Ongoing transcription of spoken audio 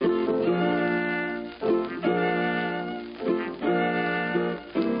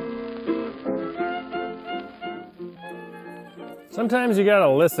Sometimes you gotta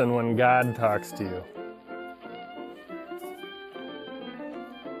listen when God talks to you.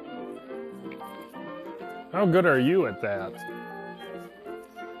 How good are you at that?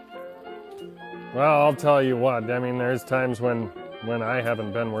 Well, I'll tell you what, I mean, there's times when I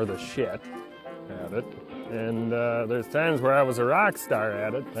haven't been worth a shit at it, and there's times where I was a rock star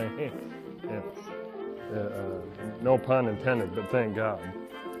at it. No pun intended, but thank God.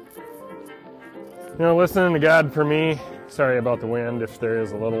 You know, listening to God for me, sorry about the wind if there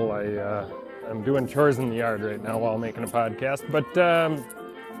is a little, I'm doing chores in the yard right now while making a podcast, but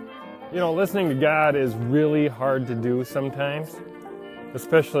you know, listening to God is really hard to do sometimes,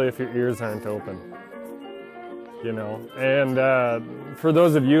 especially if your ears aren't open, you know. And for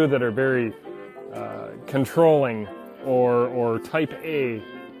those of you that are very controlling or type A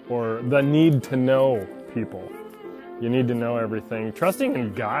or the need to know people, you need to know everything. Trusting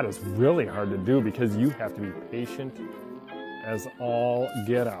in God is really hard to do because you have to be patient as all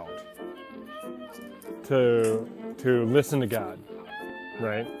get out to listen to God,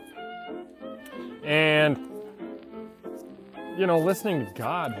 right? And, you know, listening to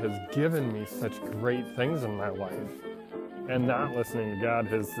God has given me such great things in my life. And not listening to God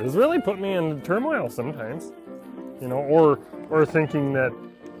has really put me in turmoil sometimes. You know, or thinking that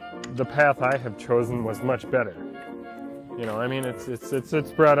the path I have chosen was much better. You know, I mean,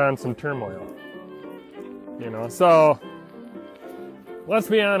 it's brought on some turmoil. You know, so let's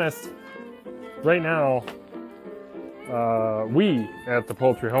be honest. Right now, we at the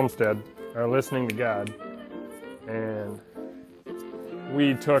Poultry Homestead are listening to God, and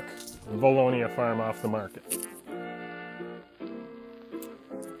we took Valonia Farm off the market.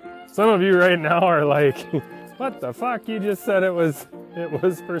 Some of you right now are like, what the fuck? You just said it was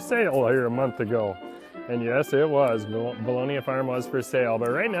for sale here a month ago. And yes, it was. Valonia Farm was for sale.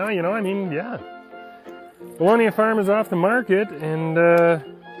 But right now, you know, I mean, yeah. Valonia Farm is off the market, and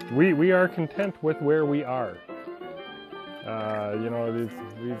we are content with where we are. You know,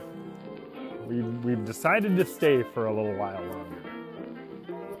 we've decided to stay for a little while longer.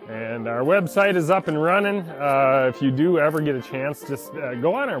 And our website is up and running. If you do ever get a chance, just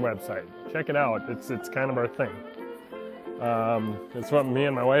go on our website. Check it out. It's kind of our thing. It's what me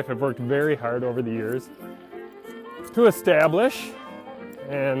and my wife have worked very hard over the years to establish.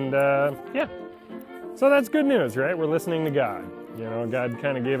 And yeah, so that's good news, right? We're listening to God. You know, God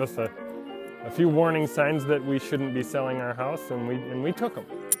kind of gave us a few warning signs that we shouldn't be selling our house, and we took them.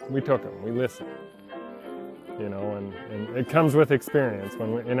 We listened. You know, and it comes with experience.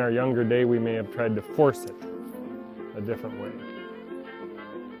 When in our younger day, we may have tried to force it a different way.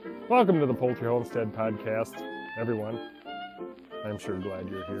 Welcome to the Poultry Homestead podcast, everyone. I'm sure glad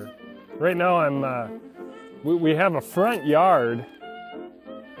you're here. Right now, we have a front yard,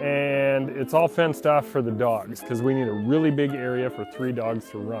 and it's all fenced off for the dogs because we need a really big area for 3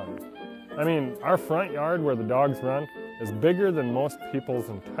 dogs to run. I mean, our front yard where the dogs run is bigger than most people's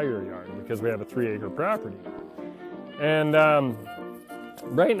entire yard because we have a 3-acre property. And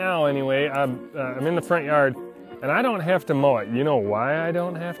right now, anyway, I'm in the front yard, and I don't have to mow it. You know why I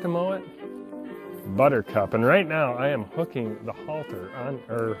don't have to mow it? Buttercup. And right now, I am hooking the halter on,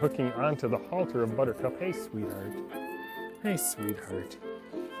 or hooking onto the halter of Buttercup. Hey, sweetheart. Hey, sweetheart.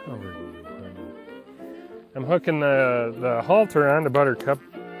 How are you, honey? I'm hooking the halter onto Buttercup.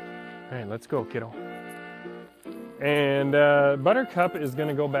 All right, let's go, kiddo. And Buttercup is going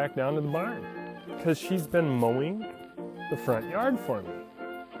to go back down to the barn because she's been mowing the front yard for me.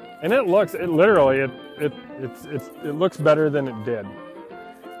 And it looks better than it did.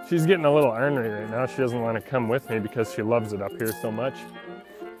 She's getting a little ornery right now. She doesn't want to come with me because she loves it up here so much.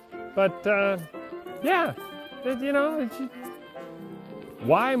 But yeah, you know,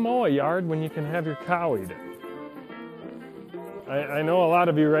 why mow a yard when you can have your cow eat it? I know a lot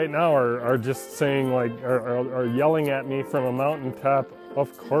of you right now are just saying, like, are yelling at me from a mountaintop,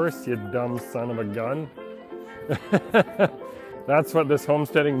 of course, you dumb son of a gun. That's what this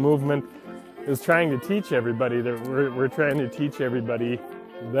homesteading movement is trying to teach everybody, that we're trying to teach everybody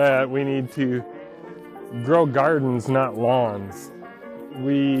that we need to grow gardens, not lawns.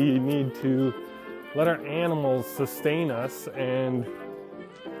 We need to let our animals sustain us and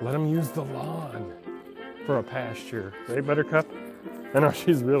let them use the lawn for a pasture. Right, Buttercup? I know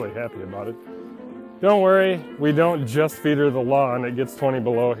she's really happy about it. Don't worry, we don't just feed her the lawn. It gets 20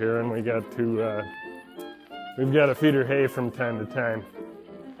 below here, and we've got to feed her hay from time to time.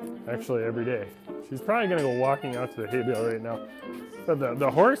 Actually, every day. She's probably going to go walking out to the hay bale right now. But the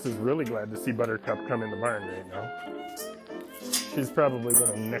horse is really glad to see Buttercup come in the barn right now. She's probably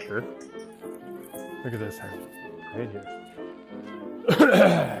going to nick her. Look at this, right here.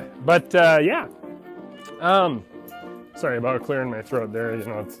 But yeah. Sorry about clearing my throat there. You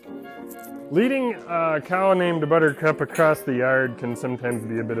know, it's leading a cow named Buttercup across the yard can sometimes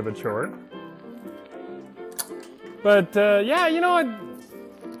be a bit of a chore. But yeah, you know,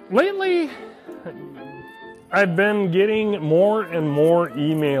 lately I've been getting more and more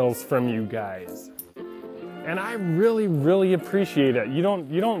emails from you guys, and I really, really appreciate it. You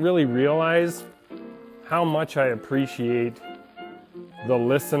don't really realize how much I appreciate the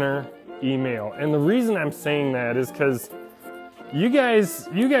listener email. And the reason I'm saying that is because you guys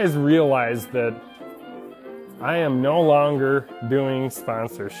realize that I am no longer doing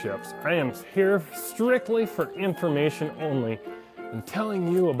sponsorships. I am here strictly for information only and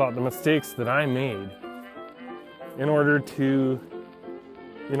telling you about the mistakes that I made in order to,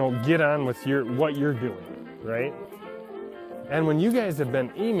 you know, get on with what you're doing, right? And when you guys have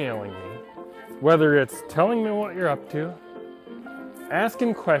been emailing me, whether it's telling me what you're up to,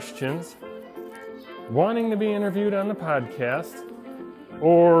 asking questions, wanting to be interviewed on the podcast,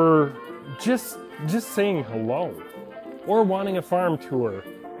 or just saying hello, or wanting a farm tour,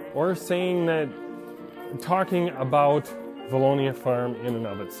 or saying that, talking about Valonia Farm in and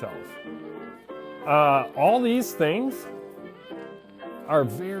of itself. All these things are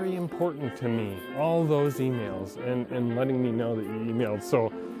very important to me, all those emails, and letting me know that you emailed. So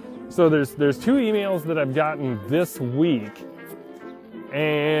there's 2 emails that I've gotten this week,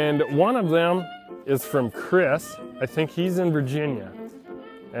 and one of them is from Chris. I think he's in Virginia,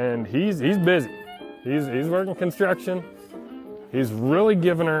 and he's busy. He's working construction. He's really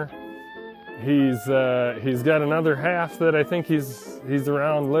giving her. He's got another half that I think he's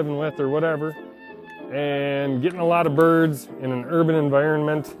around living with or whatever, and getting a lot of birds in an urban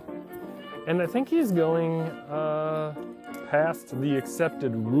environment. And I think he's going past the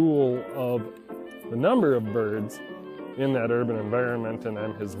accepted rule of the number of birds in that urban environment, and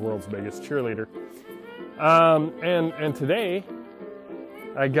I'm his world's biggest cheerleader. And today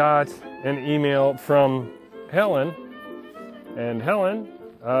I got an email from Helen, and Helen,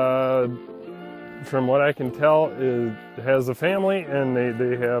 from what I can tell, has a family, and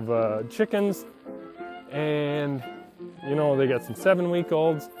they have chickens, and you know, they got some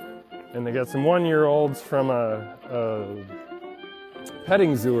 7-week-olds, and they got some 1-year-olds from a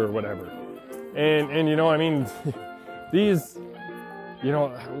petting zoo or whatever. And you know, I mean, these, you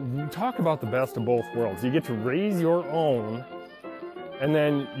know, talk about the best of both worlds. You get to raise your own, and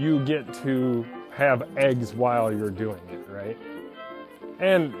then you get to have eggs while you're doing it, right?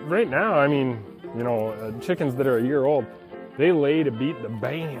 And right now, I mean, you know, chickens that are a year old, they lay to beat the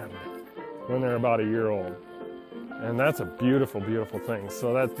band when they're about a year old. And that's a beautiful, beautiful thing.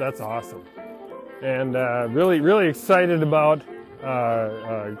 So that's awesome. And really, really excited about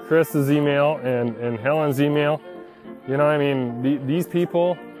Chris's email and Helen's email. You know, I mean, these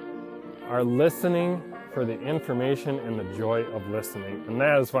people are listening for the information and the joy of listening. And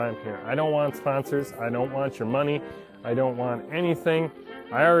that is why I'm here. I don't want sponsors. I don't want your money. I don't want anything.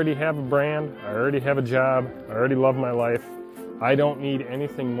 I already have a brand. I already have a job. I already love my life. I don't need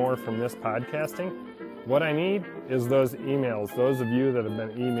anything more from this podcasting. What I need is those emails, those of you that have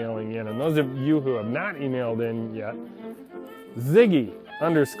been emailing in, and those of you who have not emailed in yet,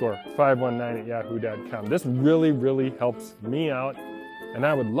 Ziggy_519@yahoo.com. This really, really helps me out, and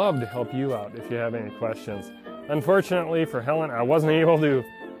I would love to help you out if you have any questions. Unfortunately for Helen, I wasn't able to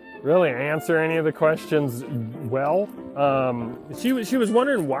really answer any of the questions well. She was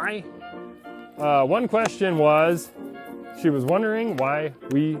wondering why. One question was, she was wondering why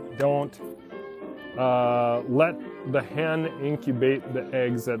we don't let the hen incubate the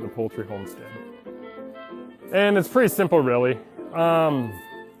eggs at the poultry homestead. And it's pretty simple, really.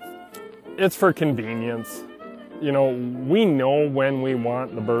 It's for convenience. You know, we know when we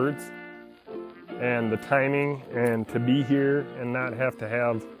want the birds and the timing, and to be here and not have to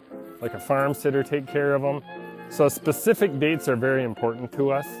have like a farm sitter take care of them. So specific dates are very important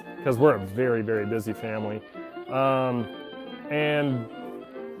to us because we're a very, very busy family. And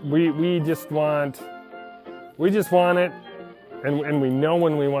we just want it, and we know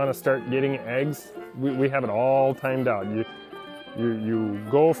when we want to start getting eggs. We have it all timed out. You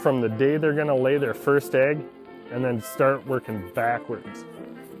go from the day they're going to lay their first egg, and then start working backwards,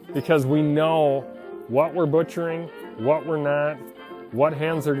 because we know what we're butchering, what we're not, what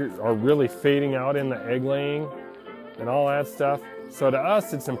hens are really fading out in the egg laying, and all that stuff. So to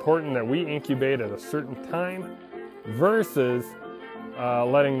us, it's important that we incubate at a certain time versus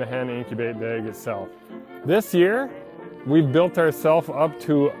letting the hen incubate the egg itself. This year, we've built ourselves up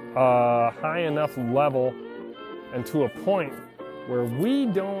to a high enough level and to a point where we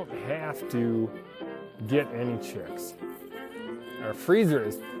don't have to get any chicks. Our freezer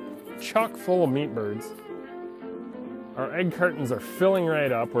is chock full of meat birds, Our egg cartons are filling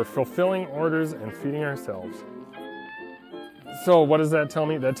right up. We're fulfilling orders and feeding ourselves. So what does that tell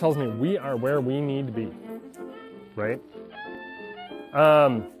me? That tells me we are where we need to be, right?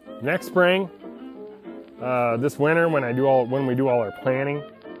 Next spring, this winter, when we do all our planning,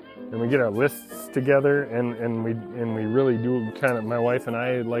 and we get our lists together, and we really do kind of, my wife and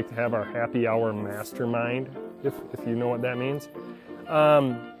I like to have our happy hour mastermind, if you know what that means.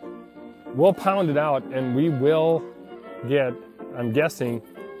 We'll pound it out, and we will get, I'm guessing,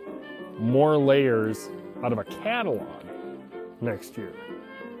 more layers out of a catalog next year.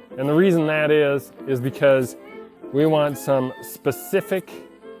 And the reason that is because we want some specific,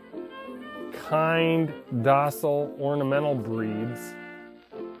 kind, docile, ornamental breeds.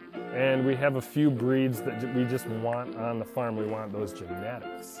 And we have a few breeds that we just want on the farm. We want those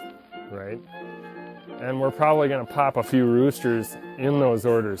genetics, right? And we're probably going to pop a few roosters in those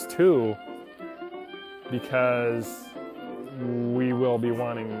orders too, because we will be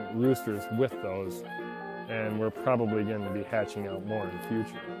wanting roosters with those, and we're probably going to be hatching out more in the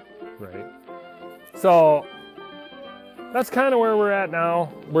future, right? So that's kind of where we're at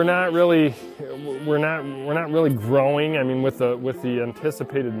now. We're not really growing. I mean, with the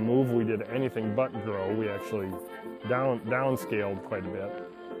anticipated move, we did anything but grow. We actually downscaled quite a bit.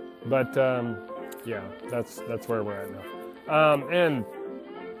 But yeah, that's where we're at now. And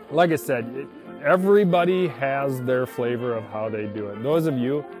like I said, everybody has their flavor of how they do it. Those of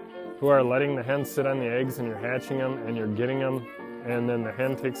you who are letting the hens sit on the eggs and you're hatching them and you're getting them, and then the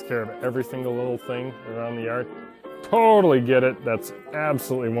hen takes care of every single little thing around the yard, totally get it. That's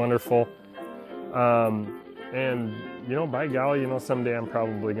absolutely wonderful. And you know, by golly, you know, someday I'm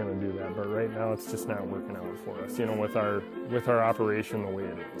probably going to do that. But right now, it's just not working out for us. You know, with our operation the way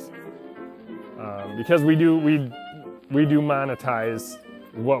it is, because we do monetize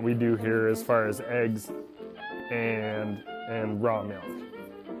what we do here as far as eggs and raw milk.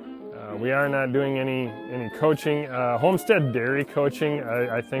 We are not doing any coaching. Homestead dairy coaching,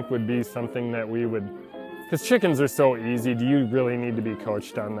 I think, would be something that we would. Because chickens are so easy, do you really need to be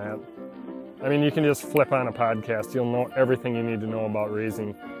coached on that? I mean, you can just flip on a podcast. You'll know everything you need to know about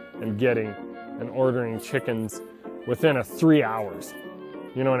raising and getting and ordering chickens within 3 hours.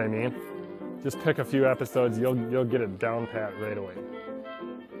 You know what I mean? Just pick a few episodes, you'll get it down pat right away.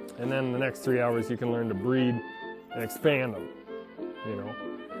 And then the next 3 hours you can learn to breed and expand them, you know?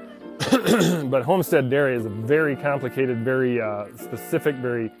 But homestead dairy is a very complicated, very specific,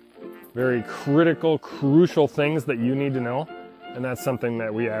 very critical, crucial things that you need to know, and that's something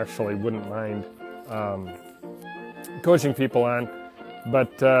that we actually wouldn't mind coaching people on.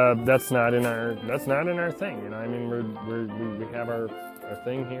 But that's not in our thing, you know. I mean, we have our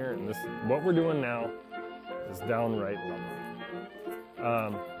thing here, and this what we're doing now is downright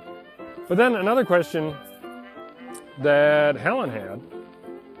lovely. But then another question that Helen had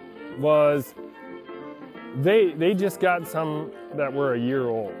was they just got some that were a year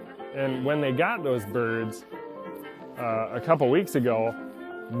old. And when they got those birds a couple weeks ago,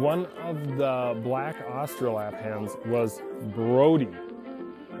 one of the black Australap hens was Brody,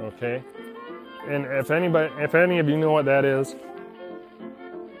 okay? And if any of you know what that is,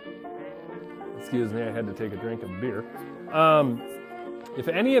 excuse me, I had to take a drink of beer. If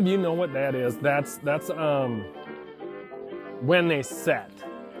any of you know what that is, that's when they set,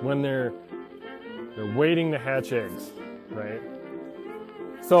 when they're waiting to hatch eggs, right?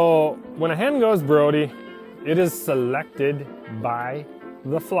 So when a hen goes Brody, it is selected by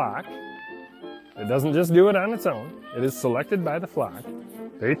the flock. It doesn't just do it on its own. It is selected by the flock.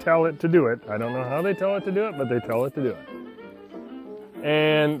 They tell it to do it. I don't know how they tell it to do it, but they tell it to do it.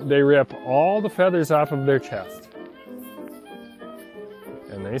 And they rip all the feathers off of their chest.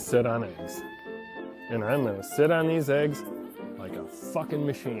 And they sit on eggs. And I'm going to sit on these eggs like a fucking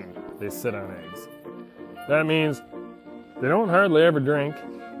machine. They sit on eggs. That means they don't hardly ever drink.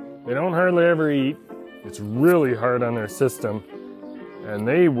 They don't hardly ever eat. It's really hard on their system. And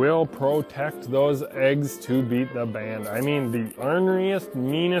they will protect those eggs to beat the band. I mean, the orneriest,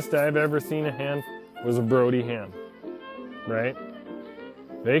 meanest I've ever seen a hen was a Brody hen, right?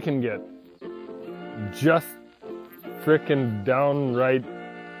 They can get just frickin' downright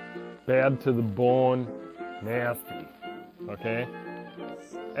bad to the bone, nasty, okay?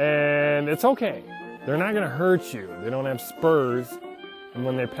 And it's okay. They're not gonna hurt you. They don't have spurs. And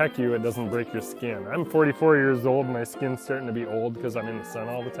when they peck you, it doesn't break your skin. I'm 44 years old, and my skin's starting to be old because I'm in the sun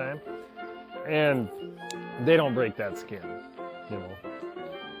all the time. And they don't break that skin, you know.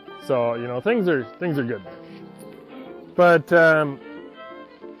 So, you know, things are good. But,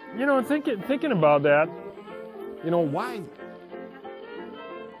 you know, thinking about that, you know, why?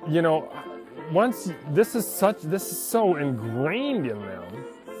 You know, once this is so ingrained in them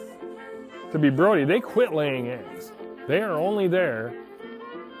to be Brody, they quit laying eggs. They are only there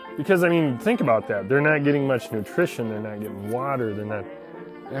because, I mean, think about that. They're not getting much nutrition. They're not getting water. They're not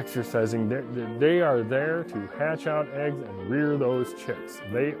exercising. They are there to hatch out eggs and rear those chicks.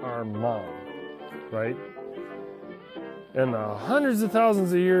 They are mom, right? And the hundreds of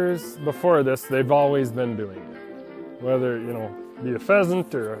thousands of years before this, they've always been doing it. Whether, be a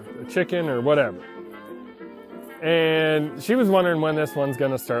pheasant or a chicken or whatever. And she was wondering when this one's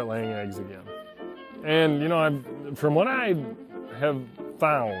going to start laying eggs again. And, from what I have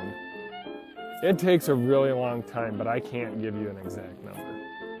found, it takes a really long time, but I can't give you an exact number.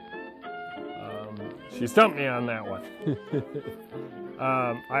 She stumped me on that one.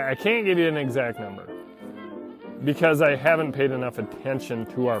 I can't give you an exact number because I haven't paid enough attention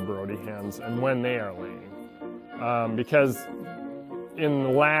to our Brody hens and when they are laying. Because in the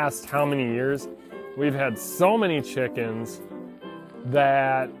last how many years, we've had so many chickens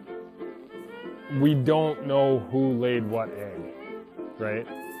that we don't know who laid what egg, right?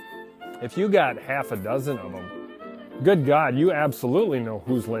 If you got half a dozen of them, good God, you absolutely know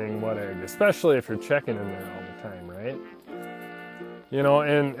who's laying what egg, especially if you're checking in there all the time, right?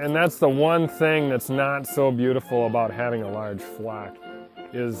 And that's the one thing that's not so beautiful about having a large flock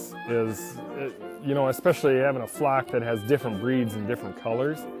is especially having a flock that has different breeds and different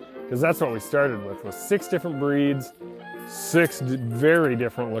colors, because that's what we started with, was 6 different breeds, 6 very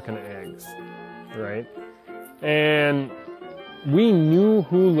different looking eggs, right? And we knew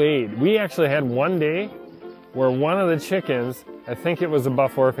who laid. We actually had one day where one of the chickens, I think it was a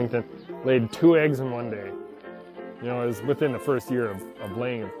Buff Orpington, laid 2 eggs in one day. It was within the first year of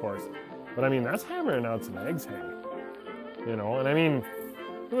laying, of course. But I mean, that's hammering out some eggs, hey. And I mean,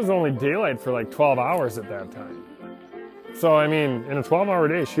 it was only daylight for like 12 hours at that time. So I mean, in a 12-hour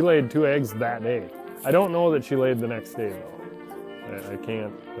day, she laid 2 eggs that day. I don't know that she laid the next day though. I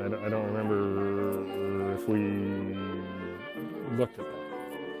don't remember if we looked at that.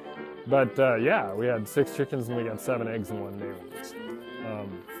 But yeah, we had 6 chickens and we got 7 eggs in one day.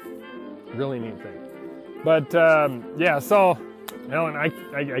 Really neat thing. But yeah, so Helen,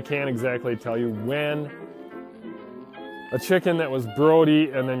 I can't exactly tell you when a chicken that was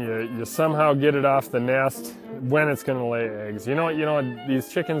Brody and then you somehow get it off the nest, when it's going to lay eggs. These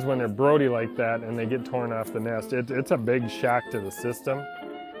chickens, when they're Brody like that and they get torn off the nest, it's a big shock to the system.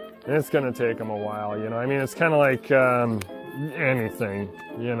 And it's going to take them a while, I mean, it's kind of like anything,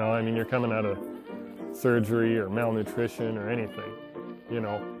 I mean, you're coming out of surgery or malnutrition or anything,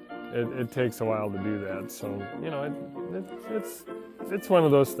 it takes a while to do that. So, it's one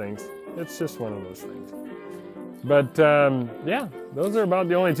of those things. It's just one of those things. But yeah, those are about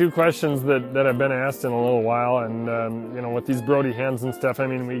the only 2 questions that have been asked in a little while. And with these Brody hens and stuff, I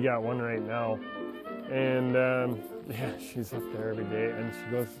mean, we got one right now, and yeah, she's up there every day, and she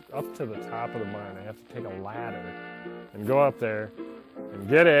goes up to the top of the barn. I have to take a ladder and go up there and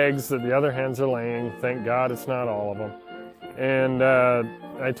get eggs that the other hens are laying. Thank God it's not all of them. And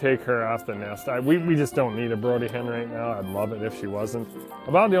I take her off the nest. We just don't need a Brody hen right now. I'd love it if she wasn't.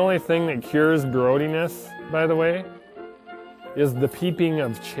 About the only thing that cures Brodiness, by the way, is the peeping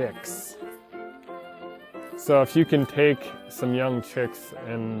of chicks. So if you can take some young chicks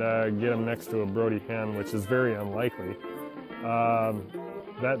and get them next to a Brody hen, which is very unlikely,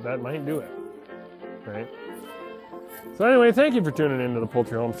 that might do it, right? So anyway, thank you for tuning into the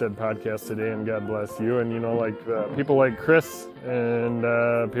Poultry Homestead Podcast today, and God bless you. And people like Chris and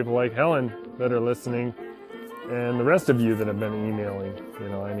people like Helen that are listening, and the rest of you that have been emailing.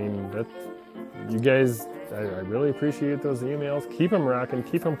 I mean, you guys, I really appreciate those emails. Keep them rocking,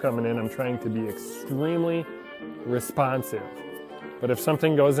 keep them coming in. I'm trying to be extremely responsive. But if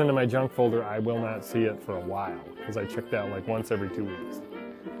something goes into my junk folder, I will not see it for a while, because I check that like once every 2 weeks.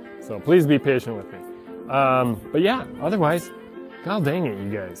 So please be patient with me. But yeah, otherwise, god dang it, you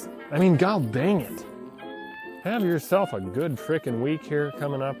guys. I mean, god dang it. Have yourself a good frickin' week here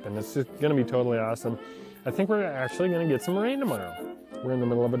coming up, and it's just going to be totally awesome. I think we're actually going to get some rain tomorrow. We're in the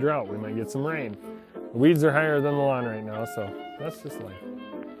middle of a drought. We might get some rain. The weeds are higher than the lawn right now, so that's just life.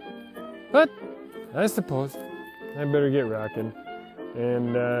 But I suppose I better get rocking.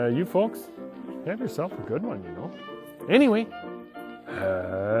 And you folks, have yourself a good one, Anyway,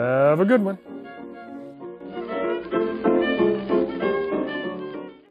 have a good one.